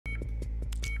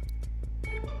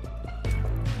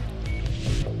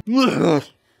Ugh.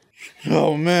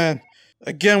 Oh man.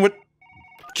 Again with...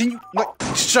 Can you, like,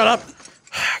 shut up?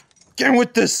 Again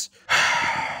with this.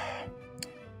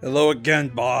 Hello again,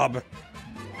 Bob.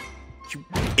 You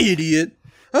idiot.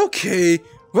 Okay,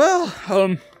 well,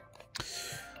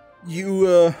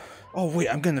 you, oh wait,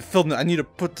 I'm gonna film it. I need to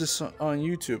put this on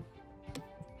YouTube.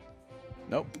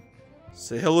 Nope.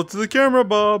 Say hello to the camera,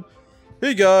 Bob.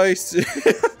 Hey guys.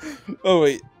 Oh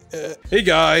wait. Hey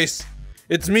guys.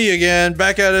 It's me again,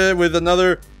 back at it with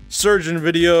another surgeon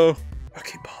video.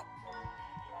 Okay, Bob.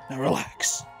 Now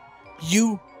relax.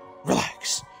 You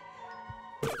relax.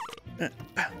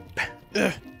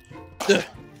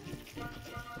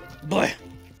 Blah.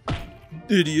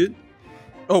 Idiot.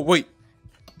 Oh, wait.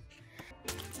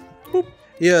 Boop.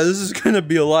 Yeah, this is gonna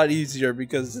be a lot easier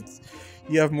because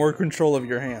you have more control of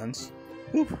your hands.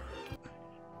 Boop.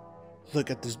 Look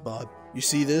at this, Bob. You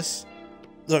see this?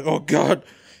 Look, oh god.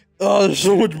 Oh, there's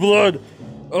so much blood.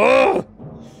 Oh!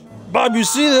 Bob, you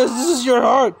see this? This is your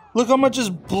heart. Look how much is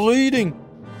bleeding.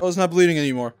 Oh, it's not bleeding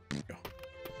anymore.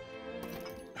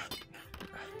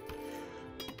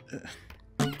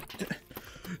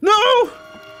 No!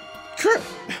 Crap!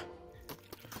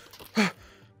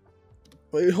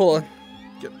 Wait, hold on.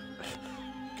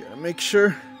 Gotta make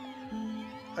sure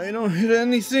I don't hit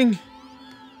anything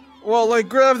while I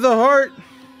grab the heart.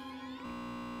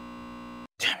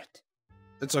 Damn it.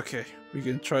 It's okay. We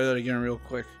can try that again real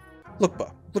quick. Look,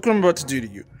 Bob. Look what I'm about to do to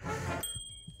you.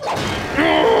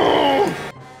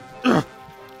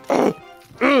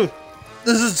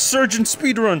 This is surgeon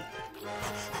speedrun.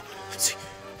 Let's see.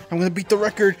 I'm gonna beat the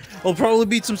record. I'll probably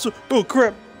beat some. Oh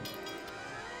crap!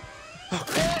 Oh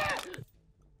crap!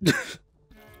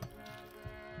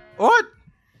 What?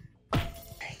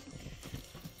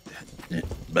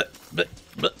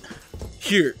 But.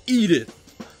 Here, eat it.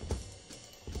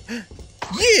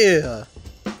 Yeah.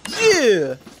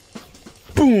 Yeah.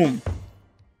 Boom.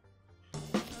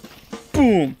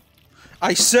 Boom.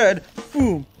 I said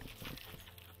boom.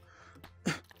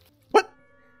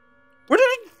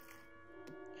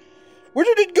 Where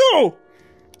did it go?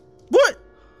 What?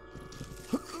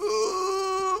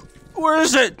 Where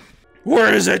is it?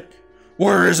 Where is it?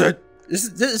 Where is it?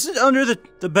 Is it under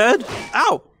the bed?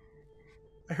 Ow!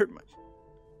 I hurt my...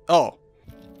 Oh.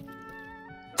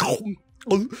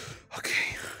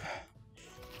 Okay.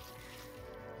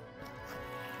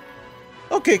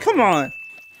 Okay, come on.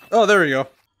 Oh, there we go.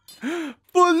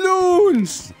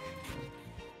 Balloons!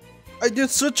 I did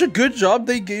such a good job,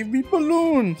 they gave me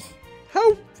balloons.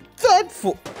 How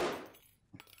thoughtful.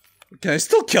 Can I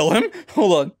still kill him?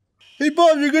 Hold on. Hey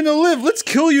Bob, you're gonna live. Let's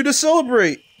kill you to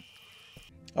celebrate.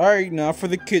 Alright, now for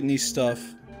the kidney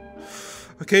stuff.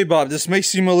 Okay, Bob, this may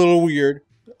seem a little weird.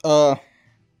 But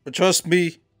trust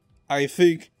me, I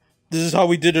think this is how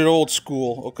we did it old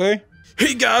school, okay?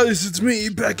 Hey guys, it's me,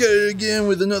 back at it again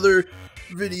with another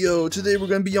video. Today we're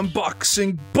gonna be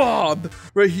unboxing Bob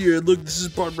right here. Look, this is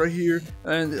Bob right here.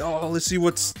 And, oh, let's see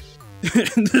what's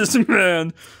in this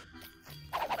man.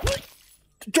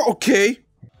 Okay.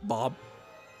 Bob.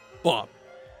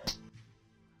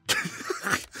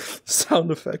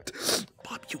 Sound effect.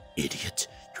 Bob, you idiot.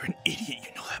 You're an idiot,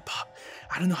 you know that, Bob.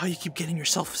 I don't know how you keep getting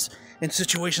yourself in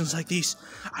situations like these.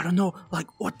 I don't know, like,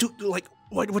 what do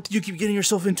you keep getting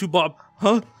yourself into, Bob?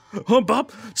 Huh? Huh,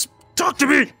 Bob? Talk to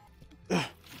me!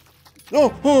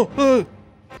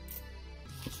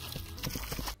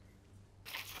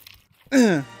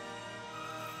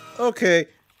 Okay,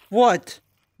 what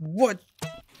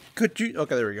could you...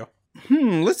 Okay, there we go.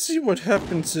 Let's see what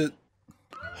happens at...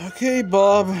 Okay,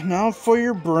 Bob, now for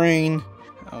your brain.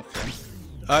 Okay.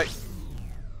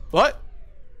 What?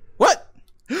 What?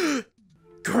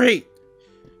 Great!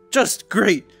 Just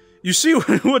great! You see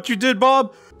what you did,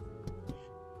 Bob?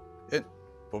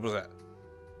 What was that?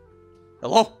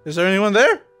 Hello? Is there anyone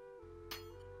there?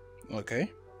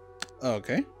 Okay.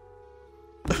 Okay.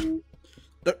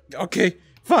 Okay,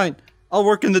 fine. I'll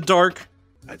work in the dark.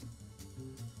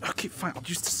 Okay, fine. I'll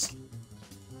use this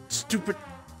stupid...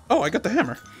 Oh, I got the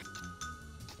hammer.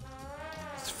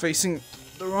 It's facing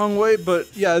the wrong way,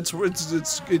 but yeah, it's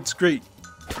great.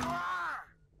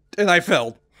 And I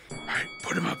fell. All right,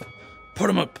 put him up. Put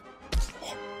him up.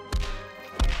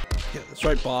 Yeah, that's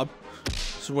right, Bob.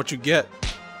 This is what you get.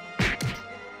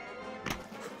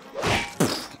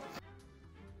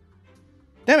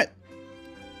 Damn it!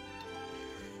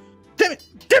 Damn it!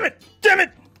 Damn it! Damn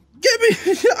it! Get me!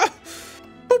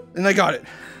 And I got it.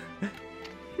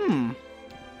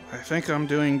 I think I'm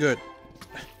doing good.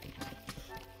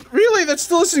 Really? That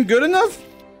still isn't good enough?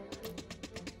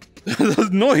 The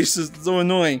noise is so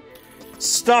annoying.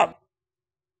 Stop!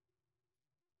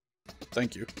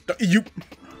 Thank you. You.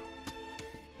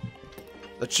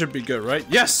 That should be good, right?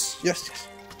 Yes! Yes, yes.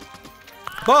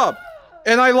 Bob!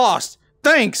 And I lost!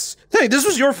 Thanks! Hey, this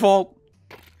was your fault!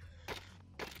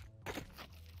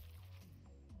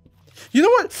 You know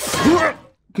what?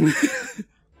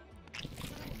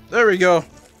 There we go.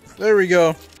 There we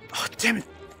go. Oh, damn it.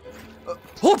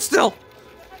 Hold still!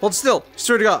 Hold still!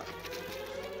 Swear to God.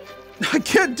 I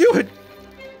can't do it!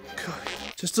 God,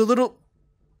 just a little...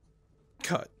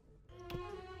 cut.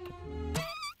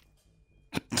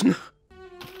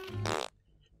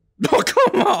 Oh,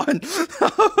 come on!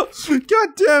 God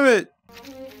damn it!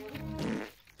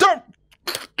 Don't!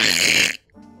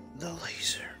 The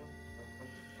laser.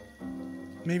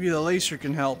 Maybe the laser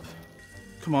can help.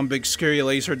 Come on, big scary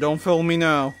laser, don't fail me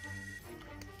now.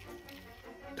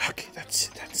 Okay, that's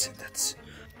it, that's it, that's it.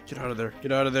 Get out of there,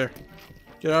 get out of there.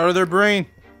 Get out of their brain.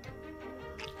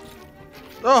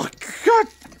 Oh, God!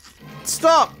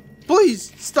 Stop!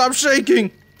 Please, stop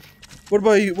shaking! What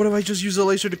if I just use a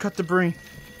laser to cut the brain?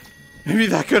 Maybe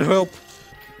that could help.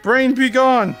 Brain be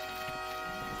gone!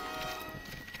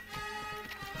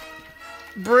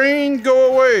 Brain,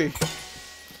 go away!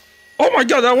 Oh my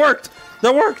God, that worked!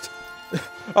 That worked!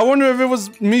 I wonder if it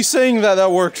was me saying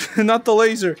that worked, not the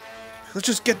laser. Let's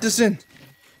just get this in.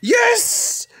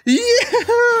 Yes!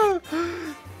 Yeah!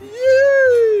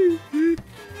 Yay!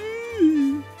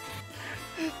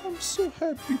 I'm so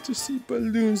happy to see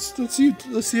balloons. Let's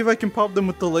see if I can pop them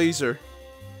with the laser.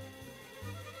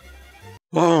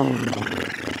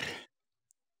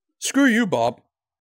 Screw you, Bob.